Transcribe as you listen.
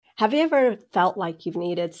Have you ever felt like you've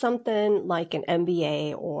needed something like an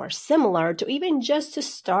MBA or similar to even just to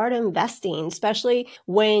start investing, especially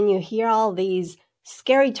when you hear all these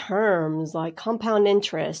scary terms like compound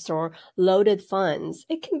interest or loaded funds?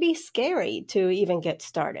 It can be scary to even get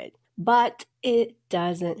started, but it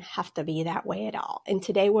doesn't have to be that way at all. And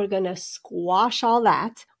today we're going to squash all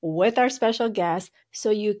that with our special guest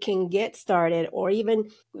so you can get started or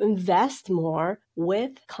even invest more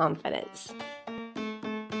with confidence.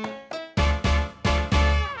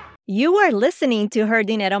 You are listening to Her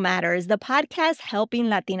Dinero Matters, the podcast helping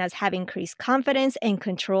Latinas have increased confidence and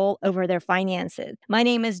control over their finances. My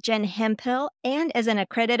name is Jen Hemphill, and as an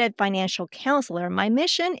accredited financial counselor, my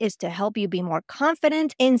mission is to help you be more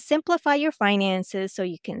confident and simplify your finances so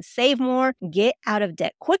you can save more, get out of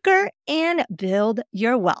debt quicker, and build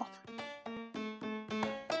your wealth.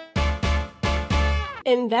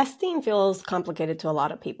 Investing feels complicated to a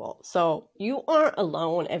lot of people, so you aren't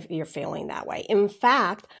alone if you're feeling that way. In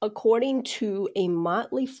fact, according to a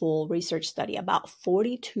Motley Fool research study, about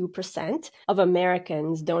 42% of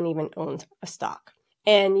Americans don't even own a stock.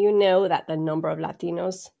 And you know that the number of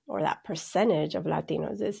Latinos, or that percentage of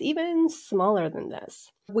Latinos, is even smaller than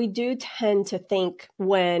this. We do tend to think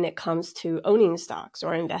when it comes to owning stocks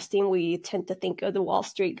or investing, we tend to think of the Wall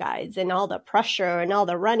Street guys and all the pressure and all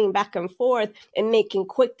the running back and forth and making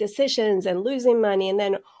quick decisions and losing money and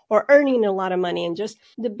then or earning a lot of money and just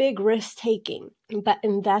the big risk taking. But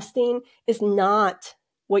investing is not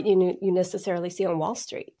what you necessarily see on Wall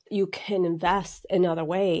Street. You can invest in other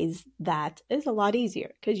ways that is a lot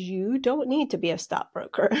easier because you don't need to be a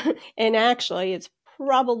stockbroker. And actually, it's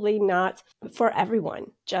probably not for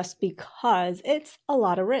everyone just because it's a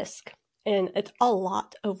lot of risk and it's a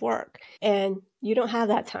lot of work. And you don't have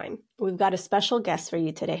that time. We've got a special guest for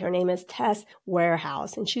you today. Her name is Tess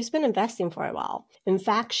Warehouse, and she's been investing for a while. In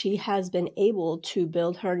fact, she has been able to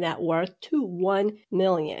build her net worth to $1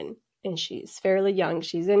 million. And she's fairly young.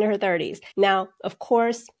 She's in her 30s. Now, of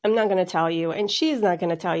course, I'm not going to tell you, and she's not going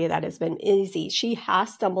to tell you that it's been easy. She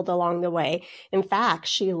has stumbled along the way. In fact,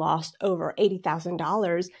 she lost over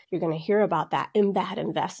 $80,000. You're going to hear about that in bad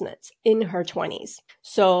investments in her 20s.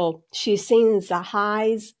 So she's seen the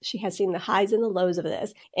highs. She has seen the highs and the lows of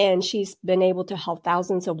this. And she's been able to help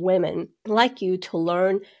thousands of women like you to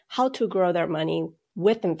learn how to grow their money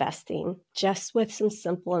with investing, just with some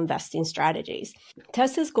simple investing strategies.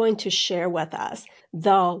 Tess is going to share with us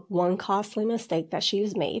the one costly mistake that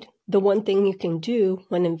she's made, the one thing you can do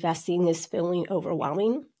when investing is feeling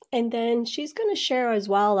overwhelming, and then she's going to share as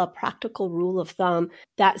well a practical rule of thumb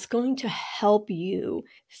that's going to help you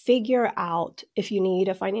figure out if you need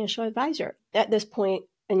a financial advisor at this point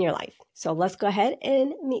in your life. So let's go ahead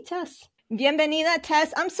and meet Tess. Bienvenida,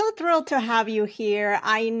 Tess. I'm so thrilled to have you here.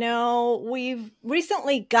 I know we've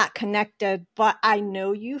recently got connected, but I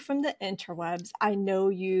know you from the interwebs. I know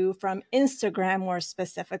you from Instagram more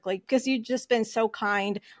specifically because you've just been so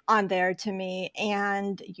kind on there to me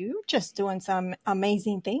and you're just doing some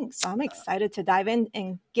amazing things. So I'm excited to dive in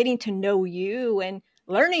and getting to know you and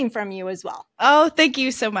learning from you as well. Oh, thank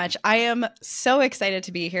you so much. I am so excited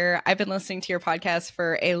to be here. I've been listening to your podcast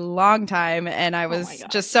for a long time, and I was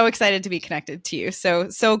just so excited to be connected to you.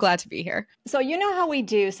 So glad to be here. So you know how we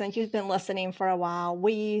do since you've been listening for a while.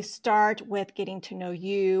 We start with getting to know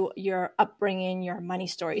you, your upbringing, your money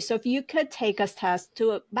story. So if you could take us, Tess,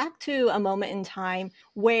 back to a moment in time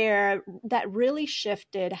where that really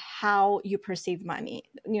shifted how you perceive money.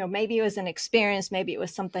 You know, maybe it was an experience, maybe it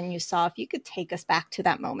was something you saw. If you could take us back to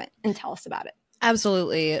that moment and tell us about it.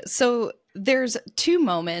 Absolutely. So there's two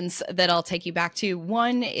moments that I'll take you back to.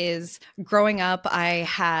 One is growing up, I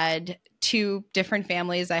had two different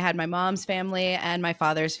families. I had my mom's family and my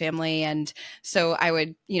father's family. And so I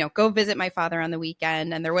would, go visit my father on the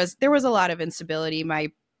weekend. And there was a lot of instability.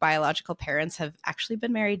 My biological parents have actually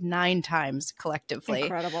been married 9 times collectively.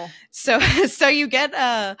 Incredible. So you get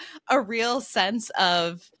a real sense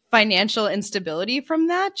of financial instability from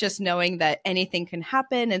that, just knowing that anything can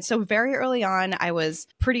happen. And so very early on, I was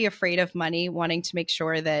pretty afraid of money, wanting to make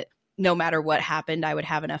sure that no matter what happened, I would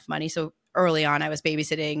have enough money. So early on, I was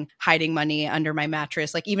babysitting, hiding money under my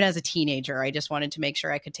mattress. Like even as a teenager, I just wanted to make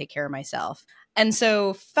sure I could take care of myself. And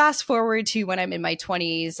so fast forward to when I'm in my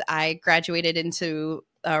 20s, I graduated into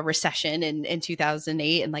a recession in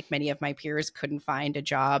 2008, and like many of my peers couldn't find a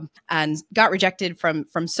job and got rejected from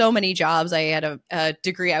so many jobs. I had a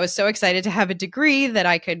degree. I was so excited to have a degree that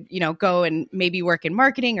I could, go and maybe work in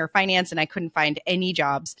marketing or finance, and I couldn't find any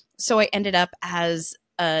jobs. So I ended up as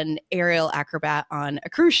an aerial acrobat on a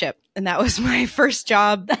cruise ship. And that was my first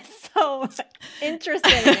job. That's so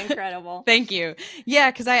interesting and incredible. Thank you.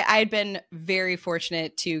 Yeah, because I'd been very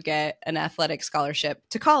fortunate to get an athletic scholarship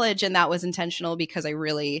to college. And that was intentional because I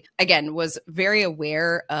really, again, was very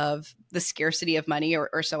aware of the scarcity of money,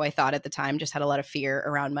 or so I thought at the time, just had a lot of fear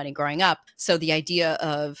around money growing up. So the idea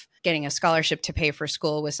of getting a scholarship to pay for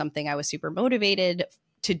school was something I was super motivated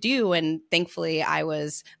to do. And thankfully, I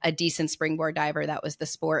was a decent springboard diver. That was the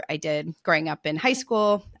sport I did growing up in high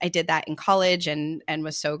school. I did that in college and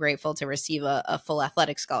was so grateful to receive a full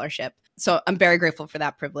athletic scholarship. So I'm very grateful for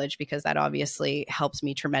that privilege because that obviously helps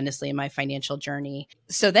me tremendously in my financial journey.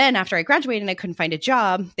 So then after I graduated and I couldn't find a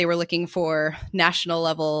job, they were looking for national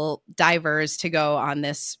level divers to go on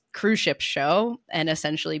this cruise ship show and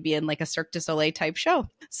essentially be in like a Cirque du Soleil type show.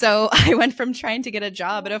 So I went from trying to get a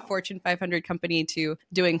job at a Fortune 500 company to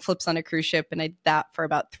doing flips on a cruise ship. And I did that for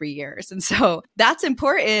about 3 years. And so that's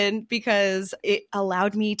important because it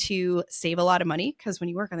allowed me to save a lot of money because when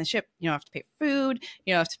you work on the ship, you don't have to pay for food,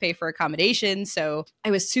 you don't have to pay for accommodation. So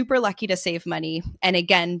I was super lucky to save money. And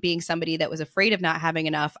again, being somebody that was afraid of not having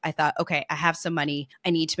enough, I thought, okay, I have some money. I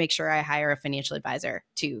need to make sure I hire a financial advisor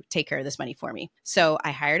to take care of this money for me. So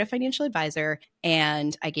I hired a financial advisor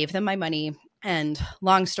and I gave them my money. And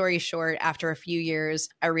long story short, after a few years,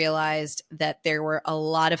 I realized that there were a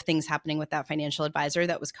lot of things happening with that financial advisor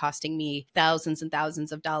that was costing me thousands and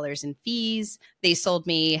thousands of dollars in fees. They sold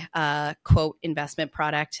me a quote investment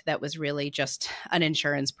product that was really just an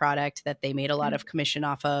insurance product that they made a lot of commission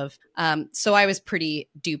off of. So I was pretty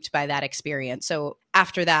duped by that experience. So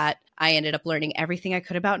after that, I ended up learning everything I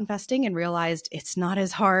could about investing and realized it's not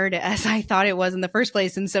as hard as I thought it was in the first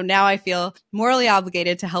place. And so now I feel morally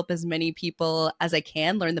obligated to help as many people as I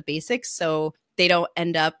can learn the basics so they don't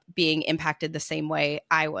end up being impacted the same way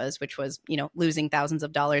I was, which was, losing thousands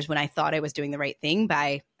of dollars when I thought I was doing the right thing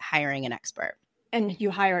by hiring an expert. And you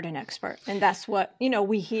hired an expert. And that's what,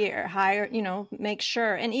 we hear, make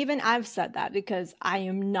sure. And even I've said that because I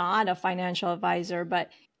am not a financial advisor, but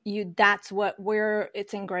that's where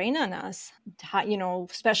it's ingrained on us,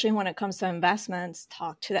 especially when it comes to investments,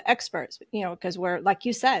 talk to the experts, because we're, like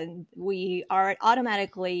you said, we are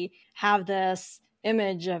automatically have this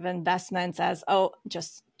image of investments as,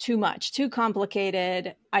 just too much, too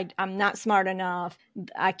complicated. I'm not smart enough.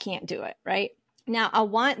 I can't do it. Right. Now,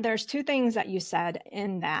 there's two things that you said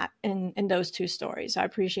in those two stories. So I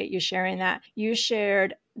appreciate you sharing that. You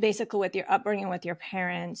shared basically with your upbringing with your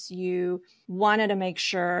parents, you wanted to make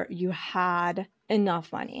sure you had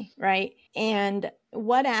enough money, right? And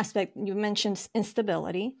what aspect, you mentioned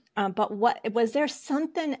instability, but was there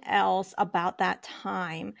something else about that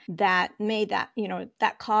time that made that,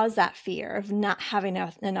 that caused that fear of not having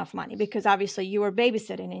enough money? Because obviously you were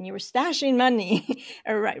babysitting and you were stashing money,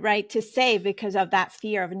 right, to save because of that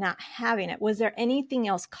fear of not having it. Was there anything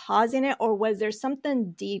else causing it, or was there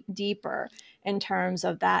something deeper in terms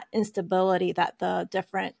of that instability that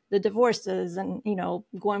the divorces and,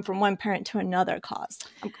 going from one parent to another caused?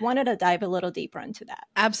 I wanted to dive a little deeper into that.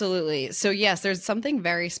 Absolutely. So yes, there's something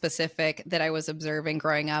very specific that I was observing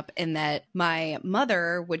growing up in that my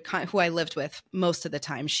mother who I lived with most of the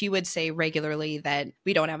time, she would say regularly that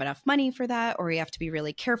we don't have enough money for that, or we have to be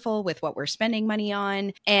really careful with what we're spending money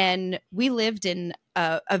on. And we lived in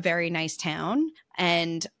a very nice town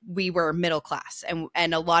and we were middle class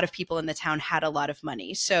and a lot of people in the town had a lot of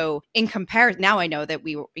money. So in comparison, now I know that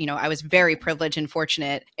we were, I was very privileged and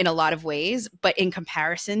fortunate in a lot of ways, but in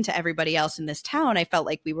comparison to everybody else in this town, I felt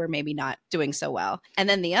like we were maybe not doing so well. And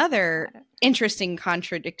then the other interesting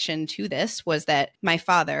contradiction to this was that my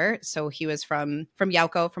father, so he was from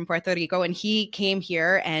Yauco, from Puerto Rico, and he came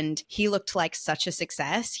here and he looked like such a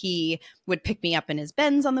success. He would pick me up in his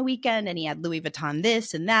Benz on the weekend and he had Louis Vuitton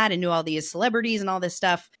this and that and knew all these celebrities and all this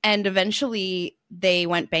stuff. And eventually they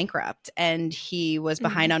went bankrupt and he was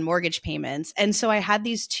behind on mortgage payments. And so I had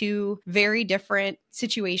these two very different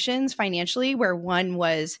situations financially where one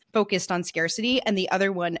was focused on scarcity and the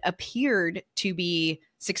other one appeared to be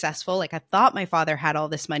successful. Like I thought my father had all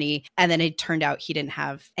this money and then it turned out he didn't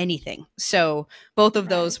have anything. So both of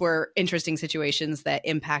those were interesting situations that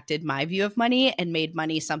impacted my view of money and made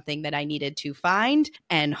money something that I needed to find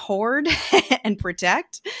and hoard and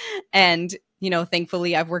protect. And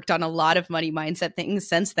thankfully I've worked on a lot of money mindset things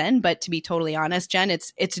since then, but to be totally honest, Jen,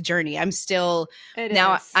 it's a journey. I'm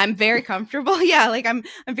very comfortable. Yeah. Like I'm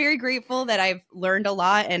very grateful that I've learned a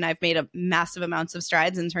lot and I've made a massive amounts of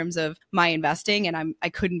strides in terms of my investing. And I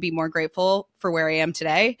couldn't be more grateful for where I am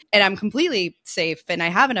today. And I'm completely safe and I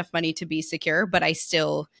have enough money to be secure, but I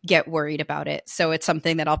still get worried about it. So it's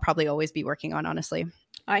something that I'll probably always be working on, honestly.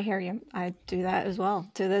 I hear you. I do that as well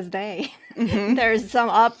to this day. Mm-hmm. There's some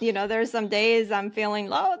up, there's some days I'm feeling,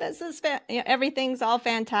 oh, this is, everything's all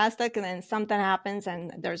fantastic. And then something happens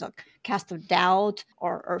and there's a cast of doubt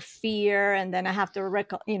or fear. And then I have to,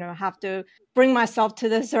 have to bring myself to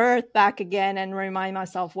this earth back again and remind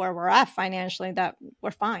myself where we're at financially, that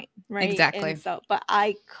we're fine. Right. Exactly. And so, but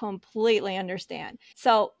I completely understand.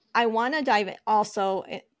 So I want to dive in also,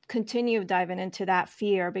 continue diving into that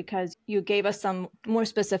fear, because you gave us some more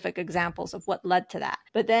specific examples of what led to that.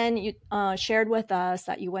 But then you shared with us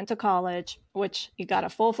that you went to college, which you got a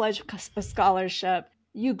full-fledged scholarship.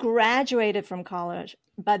 You graduated from college,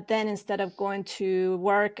 but then instead of going to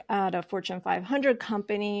work at a Fortune 500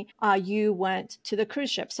 company, you went to the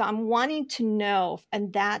cruise ship. So I'm wanting to know,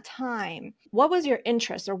 at that time, what was your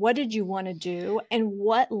interest, or what did you want to do, and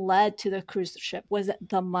what led to the cruise ship? Was it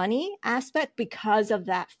the money aspect because of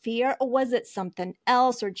that fear, or was it something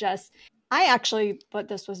else, or just, I actually, but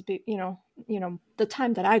this was, the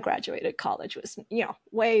time that I graduated college was,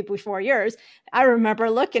 way before yours. I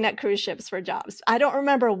remember looking at cruise ships for jobs. I don't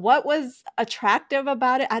remember what was attractive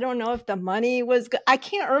about it. I don't know if the money was good. I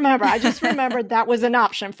can't remember. I just remembered that was an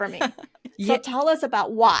option for me. So tell us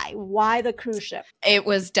about why the cruise ship? It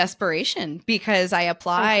was desperation, because I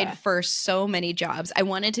applied for so many jobs. I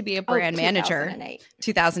wanted to be a brand manager.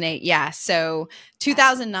 2008. Yeah. So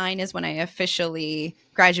 2009 is when I officially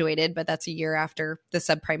graduated, but that's a year after the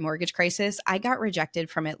subprime mortgage crisis. I got rejected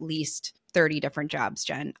from at least 30 different jobs,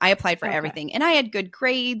 Jen. I applied for everything, and I had good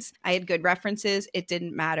grades. I had good references. It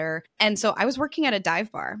didn't matter. And so I was working at a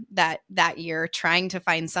dive bar that year trying to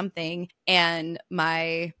find something. And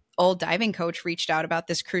my old diving coach reached out about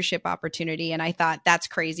this cruise ship opportunity. And I thought, that's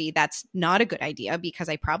crazy. That's not a good idea, because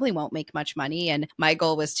I probably won't make much money. And my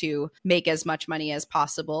goal was to make as much money as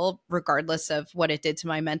possible, regardless of what it did to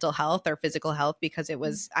my mental health or physical health, because I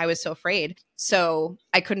was so afraid. So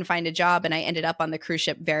I couldn't find a job, and I ended up on the cruise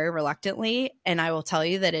ship very reluctantly. And I will tell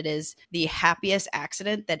you that it is the happiest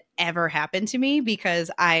accident that ever happened to me,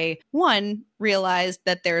 because I, one, realized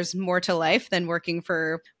that there's more to life than working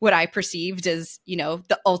for what I perceived as,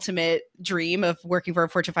 the ultimate dream of working for a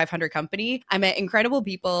Fortune 500 company. I met incredible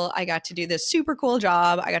people. I got to do this super cool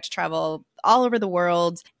job. I got to travel all over the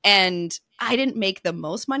world, and I didn't make the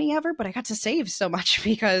most money ever, but I got to save so much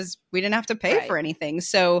because we didn't have to pay for anything.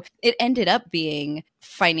 So it ended up being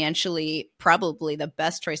financially probably the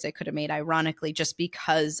best choice I could have made, ironically, just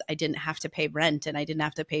because I didn't have to pay rent and I didn't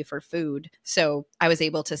have to pay for food. So I was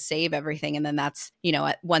able to save everything. And then that's,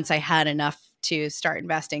 once I had enough to start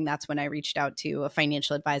investing, that's when I reached out to a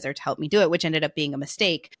financial advisor to help me do it, which ended up being a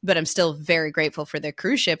mistake. But I'm still very grateful for the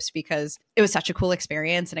cruise ships, because it was such a cool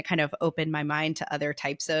experience, and it kind of opened my mind to other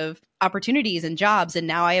types of opportunities and jobs. And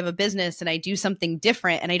now I have a business and I do something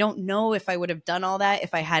different. And I don't know if I would have done all that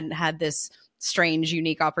if I hadn't had this strange,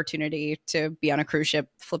 unique opportunity to be on a cruise ship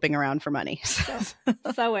flipping around for money.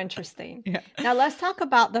 So interesting. Yeah. Now let's talk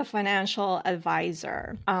about the financial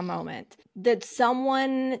advisor moment. Did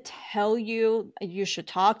someone tell you you should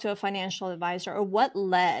talk to a financial advisor, or what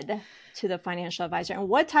led to the financial advisor, and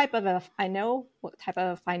what type of I know what type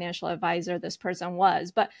of financial advisor this person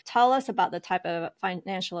was, but tell us about the type of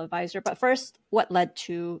financial advisor. But first, what led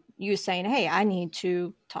to you saying, hey, I need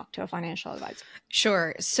to talk to a financial advisor?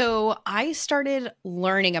 Sure. So I started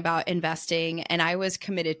learning about investing, and I was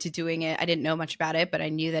committed to doing it. I didn't know much about it, but I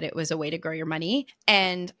knew that it was a way to grow your money.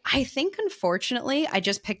 And I think, unfortunately, I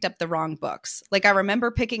just picked up the wrong books. Like, I remember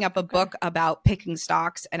picking up a book about picking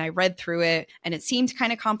stocks, and I read through it, and it seemed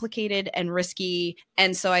kind of complicated and risky.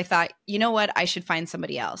 And so I thought, you know what? I should find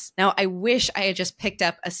somebody else. Now, I wish I had just picked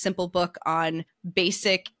up a simple book on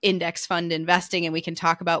basic index fund investing, and we can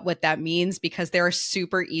talk about what that means, because there are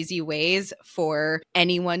super easy ways for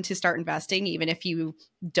anyone to start investing, even if you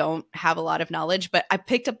don't have a lot of knowledge. But I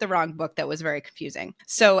picked up the wrong book that was very confusing.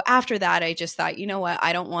 So after that, I just thought, you know what?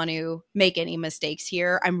 I don't want to make any mistakes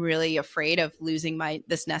here. I'm really afraid of losing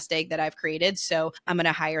this nest egg that I've created. So I'm going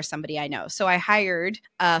to hire somebody I know. So I hired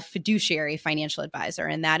a fiduciary financial advisor,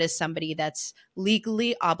 and that is somebody that's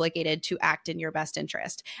legally obligated to act in your best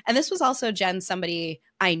interest. And this was also, Jen, somebody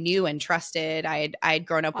I knew and trusted. I'd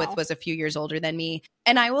grown up with, was a few years older than me.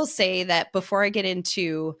 And I will say that before I get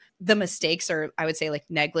into the mistakes, or I would say like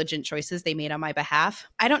negligent choices they made on my behalf,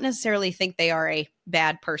 I don't necessarily think they are a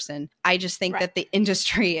bad person. I just think that the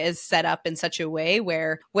industry is set up in such a way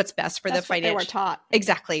where what's best for the financial— They were taught.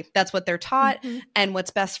 Exactly. That's what they're taught, and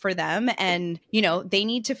what's best for them. And, they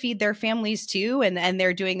need to feed their families too, and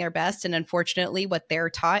they're doing their best. And unfortunately, what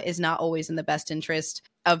they're taught is not always in the best interest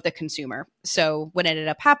of the consumer. So what ended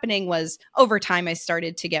up happening was over time, I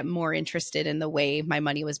started to get more interested in the way my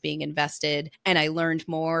money was being invested. And I learned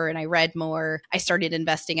more and I read more. I started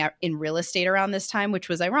investing in real estate around this time, which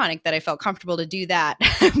was ironic that I felt comfortable to do that,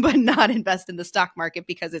 but not invest in the stock market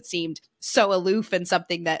because it seemed so aloof and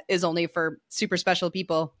something that is only for super special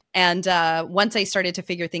people. And once I started to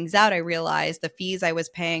figure things out, I realized the fees I was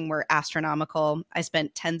paying were astronomical. I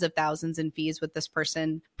spent tens of thousands in fees with this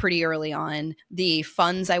person pretty early on. The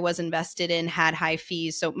funds I was invested in had high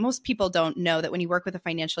fees. So most people don't know that when you work with a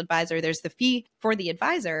financial advisor, there's the fee for the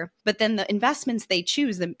advisor, but then the investments they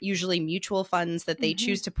choose, the usually mutual funds that they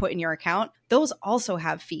choose to put in your account, those also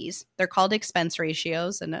have fees. They're called expense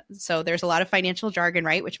ratios. And so there's a lot of financial jargon,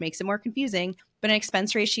 right, which makes it more confusing. But an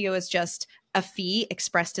expense ratio is just a fee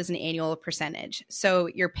expressed as an annual percentage. So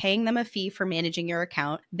you're paying them a fee for managing your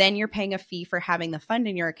account. Then you're paying a fee for having the fund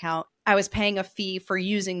in your account. I was paying a fee for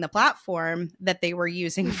using the platform that they were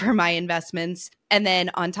using for my investments. And then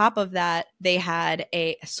on top of that, they had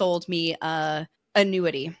sold me a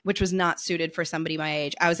annuity, which was not suited for somebody my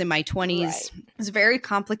age. I was in my 20s. Right. It was very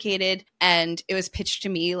complicated. And it was pitched to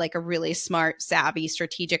me like a really smart, savvy,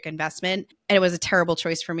 strategic investment. And it was a terrible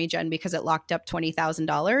choice for me, Jen, because it locked up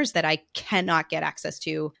 $20,000 that I cannot get access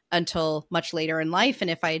to until much later in life.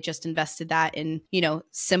 And if I had just invested that in,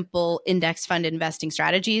 simple index fund investing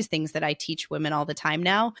strategies, things that I teach women all the time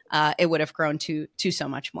now, it would have grown to so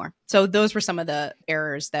much more. So those were some of the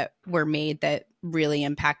errors that were made that really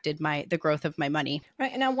impacted the growth of my money.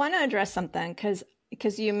 Right. And I want to address something because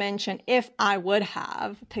you mentioned if I would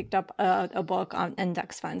have picked up a book on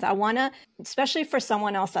index funds, I want to, especially for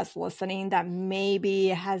someone else that's listening that maybe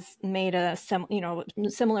has made a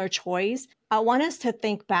similar choice, I want us to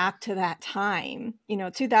think back to that time,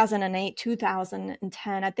 2008,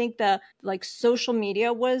 2010. I think the social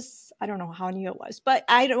media was, I don't know how new it was, but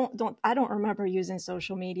I don't remember using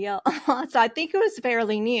social media a lot. So I think it was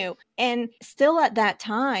fairly new. And still at that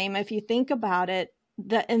time, if you think about it,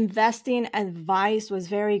 the investing advice was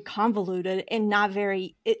very convoluted and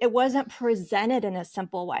it wasn't presented in a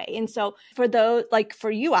simple way. And so for those, for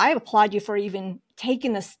you, I applaud you for even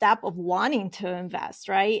taking the step of wanting to invest,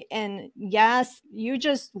 right? And yes, you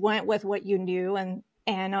just went with what you knew, and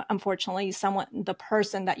unfortunately, the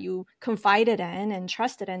person that you confided in and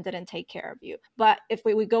trusted in didn't take care of you. But if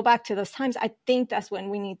we go back to those times, I think that's when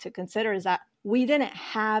we need to consider is that we didn't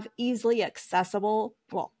have easily accessible,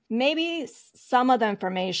 well, maybe some of the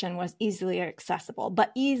information was easily accessible,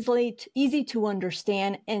 but easy to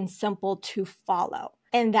understand and simple to follow.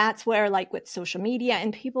 And that's where, with social media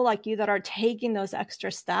and people like you that are taking those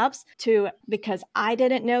extra steps because I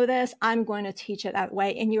didn't know this, I'm going to teach it that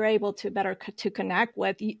way. And you're able to better to connect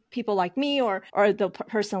with people like me or the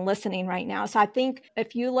person listening right now. So I think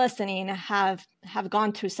if you listening have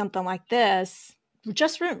gone through something like this,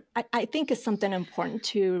 I think it's something important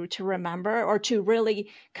to remember or to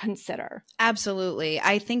really consider. Absolutely.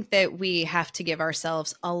 I think that we have to give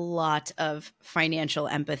ourselves a lot of financial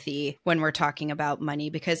empathy when we're talking about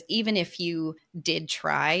money, because even if you did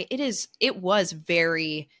try, it was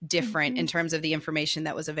very different in terms of the information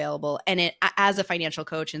that was available. And as a financial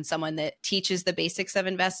coach and someone that teaches the basics of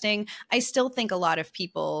investing, I still think a lot of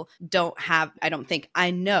people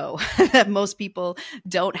I know that most people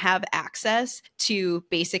don't have access to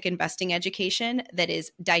basic investing education that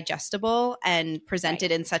is digestible and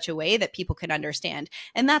presented in such a way that people can understand.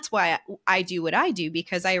 And that's why I do what I do,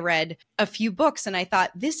 because I read a few books and I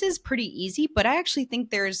thought this is pretty easy, but I actually think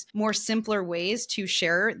there's more simpler ways to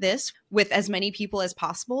share this with as many people as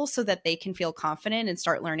possible so that they can feel confident and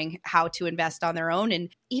start learning how to invest on their own. And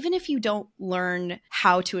even if you don't learn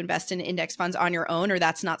how to invest in index funds on your own, or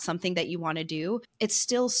that's not something that you want to do, it's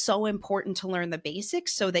still so important to learn the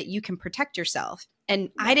basics so that you can protect yourself. And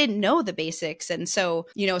I didn't know the basics. And so,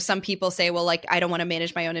 some people say, well, I don't want to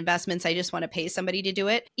manage my own investments. I just want to pay somebody to do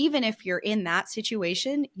it. Even if you're in that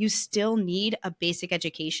situation, you still need a basic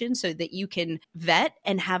education so that you can vet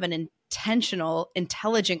and have an intentional,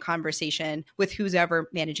 intelligent conversation with who's ever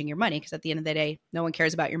managing your money. Because at the end of the day, no one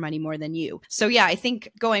cares about your money more than you. So yeah, I think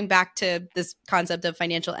going back to this concept of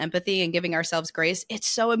financial empathy and giving ourselves grace, it's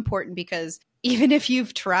so important because even if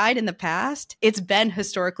you've tried in the past, it's been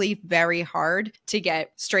historically very hard to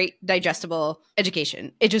get straight, digestible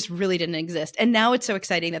education. It just really didn't exist. And now it's so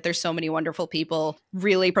exciting that there's so many wonderful people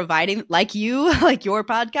really providing, like you, like your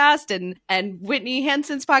podcast and Whitney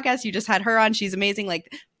Hansen's podcast. You just had her on. She's amazing.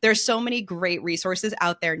 There's so many great resources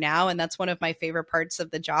out there now. And that's one of my favorite parts of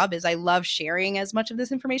the job is I love sharing as much of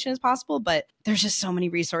this information as possible, but there's just so many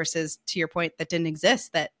resources, to your point, that didn't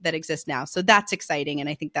exist that exist now. So that's exciting. And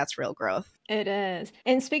I think that's real growth. It is.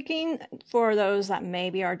 And speaking for those that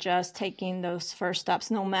maybe are just taking those first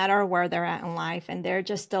steps, no matter where they're at in life, and they're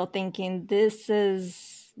just still thinking this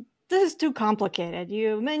is too complicated.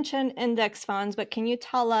 You mentioned index funds, but can you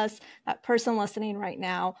tell us, that person listening right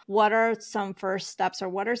now, what are some first steps or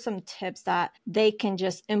what are some tips that they can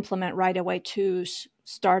just implement right away to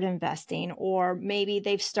start investing? Or maybe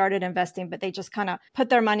they've started investing, but they just kind of put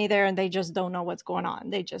their money there and they just don't know what's going on.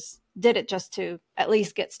 They just did it just to at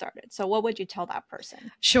least get started. So what would you tell that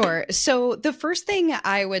person? Sure. So the first thing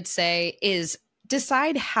I would say is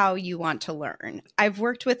decide how you want to learn. I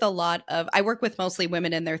work with mostly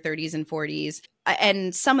women in their 30s and 40s.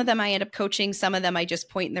 And some of them I end up coaching, some of them I just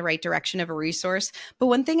point in the right direction of a resource. But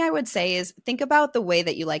one thing I would say is think about the way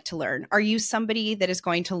that you like to learn. Are you somebody that is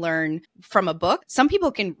going to learn from a book? Some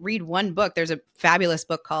people can read one book. There's a fabulous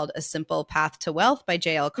book called A Simple Path to Wealth by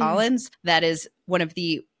J.L. Collins. That is one of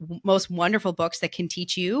the most wonderful books that can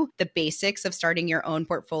teach you the basics of starting your own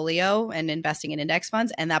portfolio and investing in index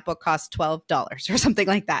funds. And that book costs $12 or something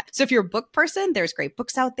like that. So if you're a book person, there's great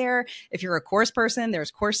books out there. If you're a course person,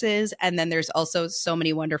 there's courses. And then there's also so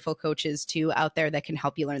many wonderful coaches too out there that can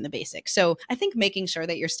help you learn the basics. So I think making sure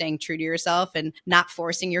that you're staying true to yourself and not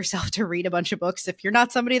forcing yourself to read a bunch of books. If you're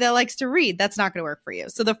not somebody that likes to read, that's not going to work for you.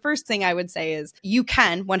 So the first thing I would say is you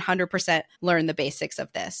can 100% learn the basics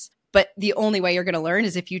of this. But the only way you're going to learn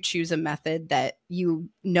is if you choose a method that you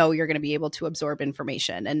know you're going to be able to absorb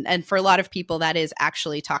information. And for a lot of people, that is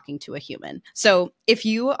actually talking to a human. So if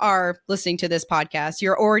you are listening to this podcast,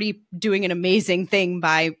 you're already doing an amazing thing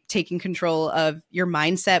by taking control of your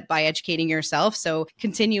mindset by educating yourself. So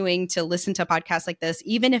continuing to listen to podcasts like this,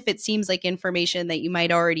 even if it seems like information that you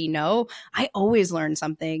might already know, I always learn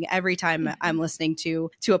something every time I'm listening to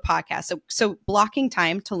a podcast. So blocking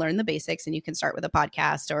time to learn the basics, and you can start with a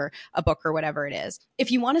podcast or a book or whatever it is.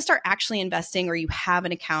 If you want to start actually investing, or you have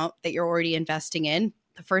an account that you're already investing in,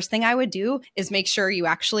 the first thing I would do is make sure you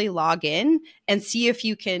actually log in and see if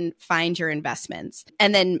you can find your investments.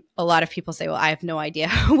 And then a lot of people say, well, I have no idea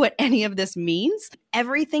what any of this means.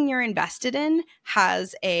 Everything you're invested in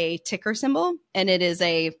has a ticker symbol, and it is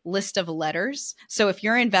a list of letters. So if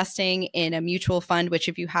you're investing in a mutual fund, which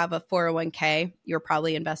if you have a 401k, you're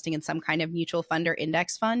probably investing in some kind of mutual fund or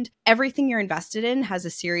index fund, everything you're invested in has a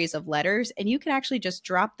series of letters, and you can actually just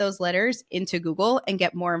drop those letters into Google and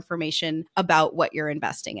get more information about what you're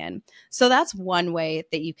investing in. So that's one way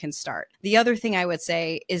that you can start. The other thing I would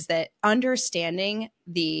say is that understanding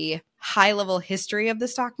the high-level history of the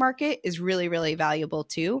stock market is really, really valuable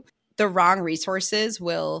too. The wrong resources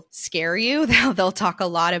will scare you. They'll talk a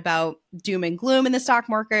lot about doom and gloom in the stock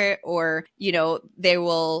market, or, they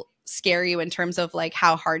will scare you in terms of like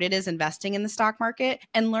how hard it is investing in the stock market,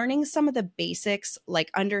 and learning some of the basics, like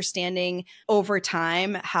understanding over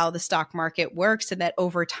time how the stock market works, and that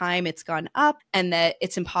over time it's gone up and that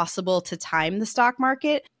it's impossible to time the stock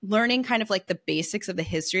market. Learning kind of like the basics of the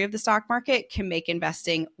history of the stock market can make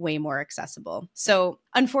investing way more accessible. So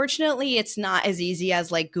unfortunately, it's not as easy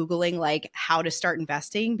as like Googling like how to start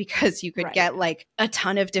investing, because you could get like a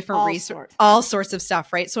ton of different resources, all sorts of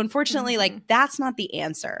stuff, right? So unfortunately, like that's not the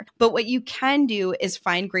answer. But what you can do is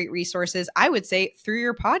find great resources, I would say, through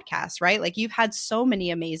your podcast, right? Like you've had so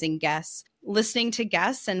many amazing guests. Listening to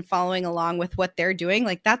guests and following along with what they're doing,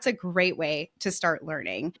 like that's a great way to start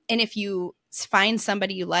learning. And if you find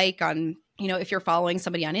somebody you like on, if you're following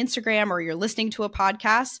somebody on Instagram or you're listening to a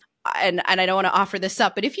podcast, and I don't want to offer this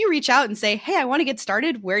up, but if you reach out and say, hey, I want to get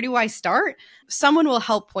started, where do I start? Someone will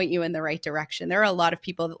help point you in the right direction. There are a lot of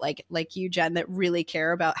people that like you, Jen, that really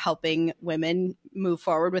care about helping women move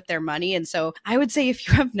forward with their money. And so I would say if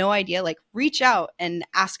you have no idea, like reach out and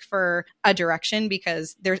ask for a direction,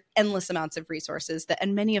 because there's endless amounts of resources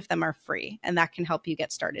and many of them are free, and that can help you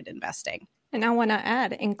get started investing. And I want to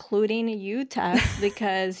add, including you, Tess,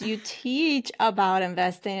 because you teach about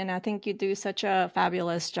investing, and I think you do such a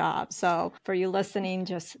fabulous job. So for you listening,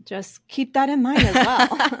 just keep that in mind as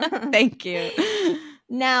well. Thank you.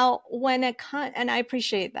 Now, and I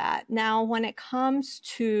appreciate that. Now, when it comes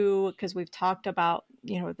to, because we've talked about,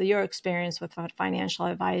 your experience with a financial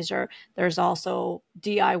advisor, there's also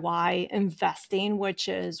DIY investing, which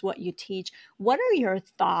is what you teach. What are your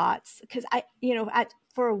thoughts? Because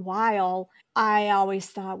for a while, I always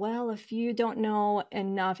thought, well, if you don't know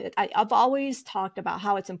enough, I've always talked about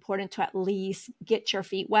how it's important to at least get your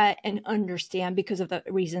feet wet and understand, because of the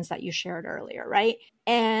reasons that you shared earlier, right?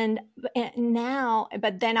 And now,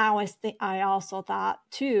 but then I also thought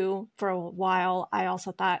too, for a while, I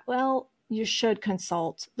also thought, well, you should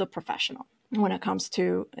consult the professional. when it comes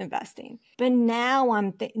to investing. But now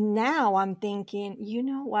I'm thinking, you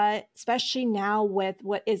know what? Especially now with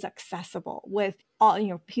what is accessible, with all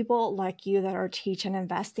people like you that are teaching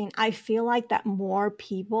investing, I feel like that more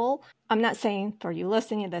people. I'm not saying for you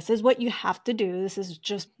listening, this is what you have to do. This is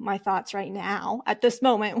just my thoughts right now at this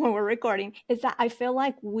moment when we're recording, is that I feel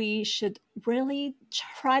like we should really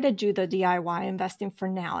try to do the DIY investing for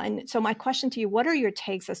now. And so my question to you, what are your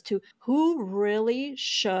takes as to who really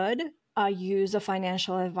should use a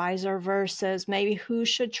financial advisor versus maybe who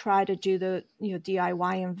should try to do the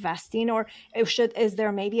DIY investing, or is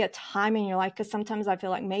there maybe a time in your life? Because sometimes I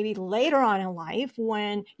feel like maybe later on in life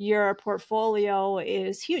when your portfolio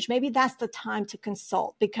is huge, maybe that's the time to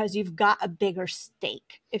consult because you've got a bigger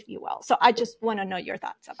stake, if you will. So I just want to know your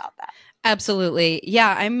thoughts about that. Absolutely.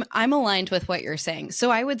 Yeah, I'm aligned with what you're saying.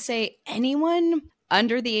 So I would say anyone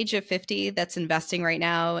under the age of 50 that's investing right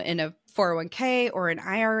now in a 401k or an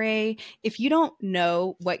IRA, if you don't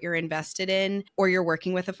know what you're invested in or you're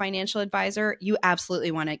working with a financial advisor, you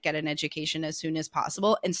absolutely want to get an education as soon as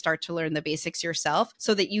possible and start to learn the basics yourself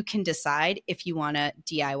so that you can decide if you want to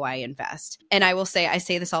DIY invest. And I will say, I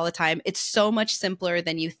say this all the time, it's so much simpler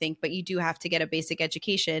than you think, but you do have to get a basic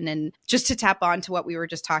education. And just to tap on to what we were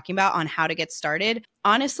just talking about on how to get started,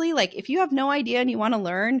 honestly, like if you have no idea and you want to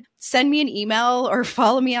learn, send me an email or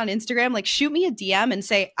follow me on Instagram, like shoot me a DM and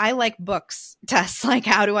say, I like books, Tess, like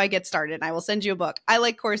how do I get started? And I will send you a book. I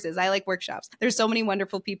like courses. I like workshops. There's so many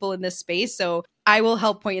wonderful people in this space. So I will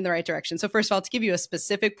help point you in the right direction. So first of all, to give you a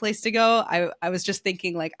specific place to go, I was just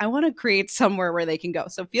thinking like, I want to create somewhere where they can go.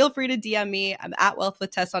 So feel free to DM me. I'm at Wealth with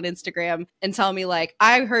Tess on Instagram and tell me like,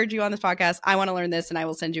 I heard you on this podcast. I want to learn this and I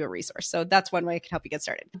will send you a resource. So that's one way I can help you get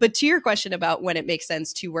started. But to your question about when it makes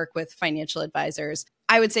sense to work with financial advisors,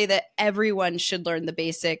 I would say that everyone should learn the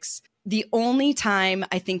basics. The only time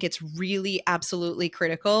I think it's really absolutely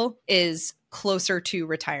critical is closer to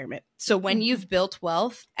retirement. So when you've built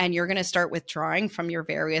wealth and you're going to start withdrawing from your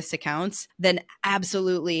various accounts, then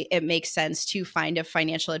absolutely it makes sense to find a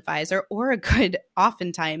financial advisor or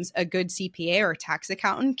oftentimes a good CPA or tax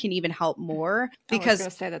accountant can even help more because I was going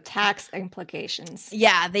to say the tax implications.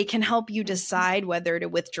 Yeah, they can help you decide whether to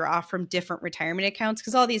withdraw from different retirement accounts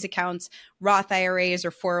because all these accounts, Roth IRAs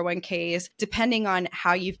or 401ks, depending on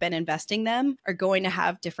how you've been investing them, are going to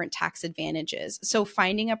have different tax advantages. So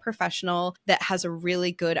finding a professional that has a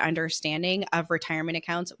really good understanding of retirement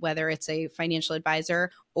accounts, whether it's a financial advisor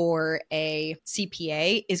or a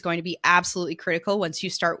CPA, is going to be absolutely critical once you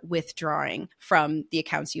start withdrawing from the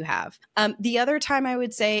accounts you have. The other time I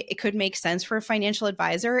would say it could make sense for a financial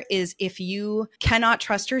advisor is if you cannot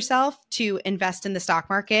trust yourself to invest in the stock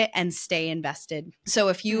market and stay invested. So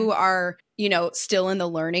if you are still in the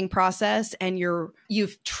learning process and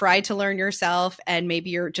you've tried to learn yourself and maybe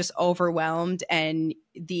you're just overwhelmed and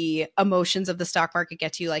the emotions of the stock market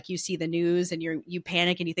get to you, like you see the news and you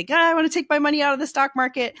panic and you think, I want to take my money out of the stock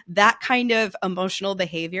market. That kind of emotional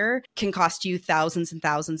behavior can cost you thousands and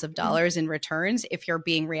thousands of dollars in returns if you're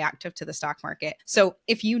being reactive to the stock market. So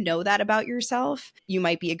if you know that about yourself, you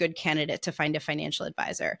might be a good candidate to find a financial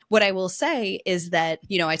advisor. What I will say is that,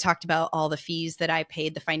 I talked about all the fees that I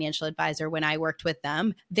paid the financial advisor when I worked with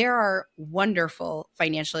them. There are wonderful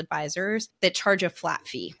financial advisors that charge a flat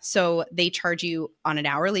fee. So they charge you on an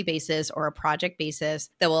hourly basis or a project basis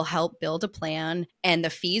that will help build a plan. And the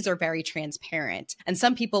fees are very transparent. And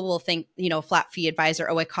some people will think, flat fee advisor,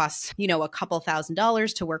 it costs, a couple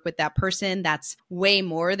 $1,000s to work with that person. That's way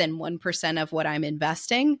more than 1% of what I'm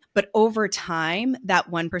investing. But over time, that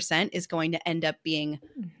 1% is going to end up being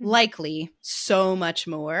likely so much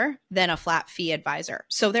more than a flat fee advisor.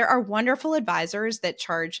 So there are wonderful advisors that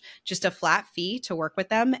charge just a flat fee to work with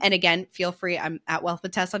them. And again, feel free, I'm at Wealth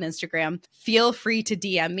with Tess on Instagram. Feel free to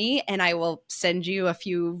DM me and I will send you a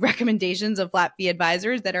few recommendations of flat fee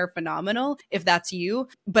advisors that are phenomenal if that's you.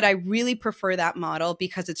 But I really prefer that model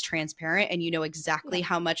because it's transparent and you know exactly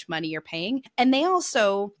how much money you're paying. And they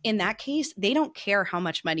also, in that case, they don't care how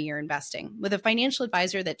much money you're investing. With a financial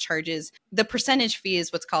advisor that charges, the percentage fee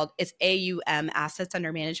is what's called, it's AUM, assets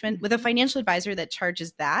under management. With a financial advisor that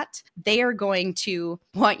charges that, they are going to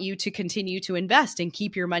want you to continue to invest and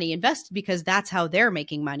keep your money invested because that's how they're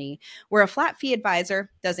making money. Where a flat fee advisor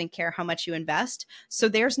doesn't care how much you invest. So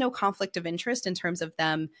there's no conflict of interest in terms of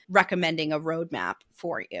them recommending a roadmap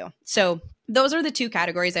for you. So those are the two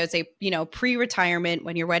categories I would say, pre-retirement,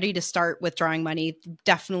 when you're ready to start withdrawing money,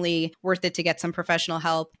 definitely worth it to get some professional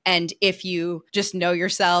help. And if you just know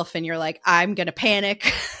yourself and you're like, I'm going to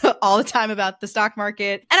panic all the time about the stock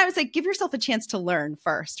market, and I would say give yourself a chance to learn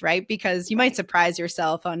first, right? Because you might surprise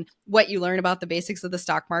yourself on what you learn about the basics of the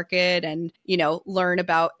stock market and, learn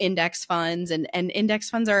about index funds. And index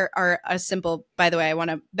funds are a simple, by the way, I want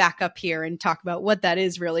to back up here and talk about what that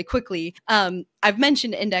is really quickly. I've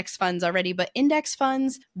mentioned index funds already, but index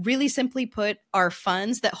funds, really simply put, are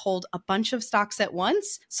funds that hold a bunch of stocks at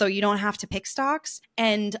once. So you don't have to pick stocks.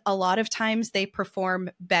 And a lot of times they perform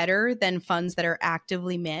better than funds that are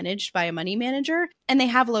actively managed by a money manager, and they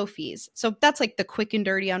have low fees. So that's like the quick and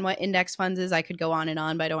dirty on what index funds is. I could go on,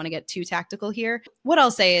 but I don't want to get too tactical here. What I'll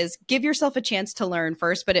say is give yourself a chance to learn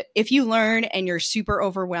first. But if you learn and you're super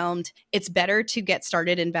overwhelmed, it's better to get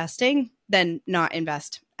started investing than not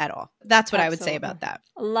invest at all. That's what Absolutely. I would say about that.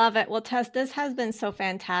 Love it. Well, Tess, this has been so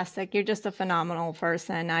fantastic. You're just a phenomenal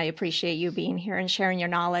person. I appreciate you being here and sharing your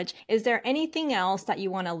knowledge. Is there anything else that you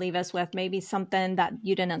want to leave us with? Maybe something that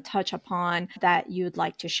you didn't touch upon that you'd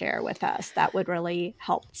like to share with us that would really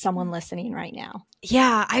help someone listening right now?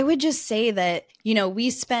 Yeah, I would just say that, we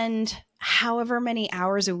spend however many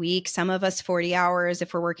hours a week, some of us 40 hours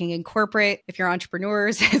if we're working in corporate. If you're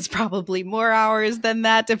entrepreneurs, it's probably more hours than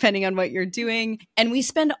that, depending on what you're doing. And we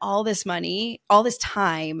spend all this money, all this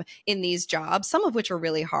time in these jobs, some of which are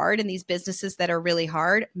really hard, and these businesses that are really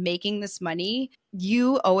hard, making this money.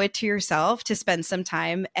 You owe it to yourself to spend some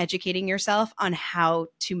time educating yourself on how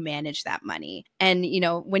to manage that money. And,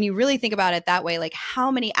 when you really think about it that way, like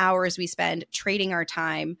how many hours we spend trading our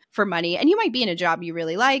time for money, and you might be in a job you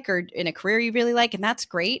really like or in a career you really like, and that's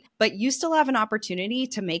great, but you still have an opportunity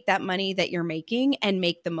to make that money that you're making and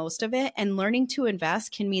make the most of it. And learning to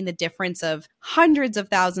invest can mean the difference of hundreds of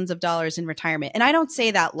thousands of dollars in retirement. And I don't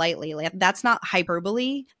say that lightly. Like, that's not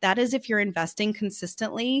hyperbole. That is if you're investing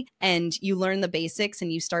consistently and you learn the basics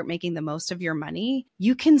and you start making the most of your money,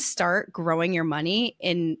 you can start growing your money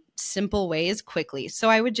in simple ways quickly. So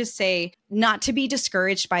I would just say not to be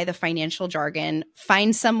discouraged by the financial jargon.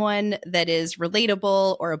 Find someone that is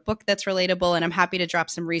relatable or a book that's relatable. And I'm happy to drop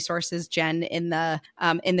some resources, Jen, in the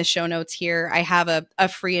show notes here. I have a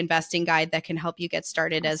free investing guide that can help you get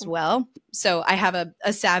started as well. So I have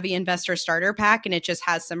a Savvy Investor Starter Pack, and it just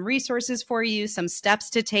has some resources for you, some steps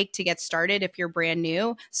to take to get started if you're brand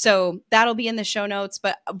new. So that'll be in the show notes.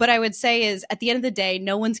 But I would say is at the end of the day,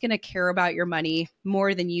 no one's going to care about your money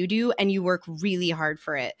more than you do, and you work really hard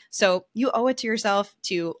for it. So you owe it to yourself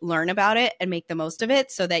to learn about it and make the most of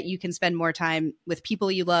it so that you can spend more time with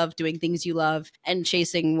people you love, doing things you love, and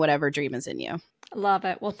chasing whatever dream is in you. Love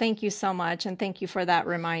it. Well, thank you so much. And thank you for that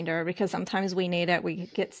reminder, because sometimes we need it. We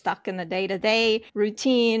get stuck in the day-to-day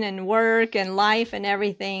routine and work and life and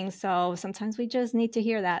everything. So sometimes we just need to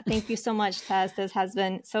hear that. Thank you so much, Tess. This has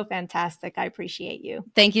been so fantastic. I appreciate you.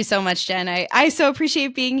 Thank you so much, Jen. I so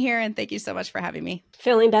appreciate being here, and thank you so much for having me.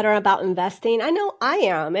 Feeling better about investing? I know I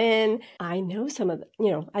am. And I know some of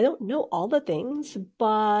the, I don't know all the things,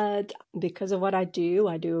 but because of what I do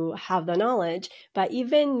have the knowledge. But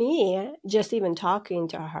even me, just even talking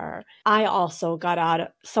to her, I also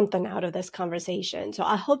got something out of this conversation. So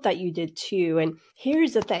I hope that you did too. And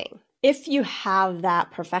here's the thing. If you have that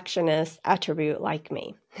perfectionist attribute like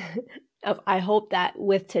me, I hope that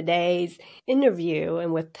with today's interview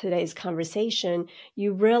and with today's conversation,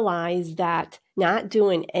 you realize that not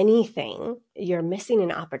doing anything, you're missing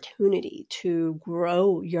an opportunity to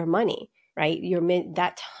grow your money. Right?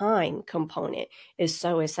 That time component is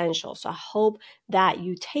so essential. So I hope that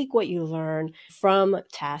you take what you learn from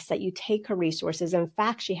Tess, that you take her resources. In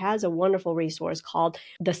fact, she has a wonderful resource called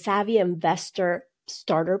the Savvy Investor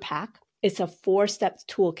Starter Pack. It's a 4-step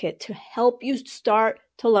toolkit to help you start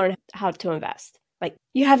to learn how to invest. Like,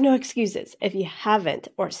 you have no excuses if you haven't,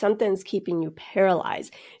 or something's keeping you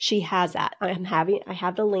paralyzed. She has that. I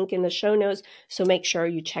have the link in the show notes, so make sure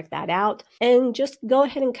you check that out. And just go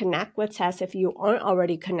ahead and connect with Tess if you aren't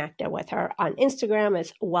already connected with her. On Instagram,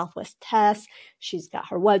 it's Wealth with Tess. She's got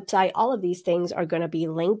her website. All of these things are going to be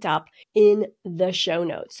linked up in the show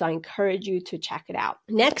notes. So I encourage you to check it out.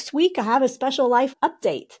 Next week, I have a special life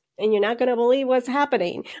update, and you're not going to believe what's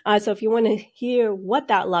happening. So if you want to hear what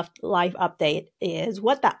that life update is,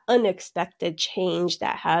 what that unexpected change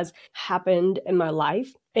that has happened in my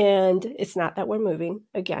life, and it's not that we're moving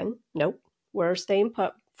again. Nope. We're staying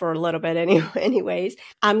put for a little bit anyways.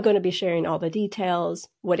 I'm going to be sharing all the details,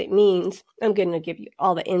 what it means. I'm going to give you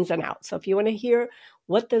all the ins and outs. So if you want to hear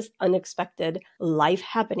what this unexpected life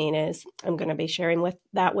happening is. I'm going to be sharing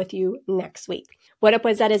that with you next week. Bueno,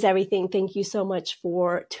 pues that is everything. Thank you so much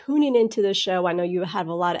for tuning into the show. I know you have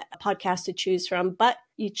a lot of podcasts to choose from, but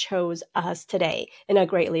you chose us today, and I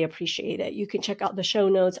greatly appreciate it. You can check out the show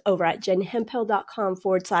notes over at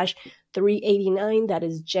jenhemphill.com/389. That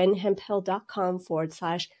is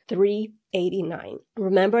jenhemphill.com/389.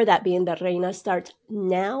 Remember that being the reina starts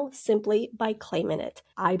now simply by claiming it.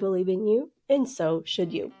 I believe in you, and so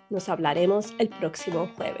should you. Nos hablaremos el próximo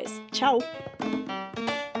jueves. Ciao.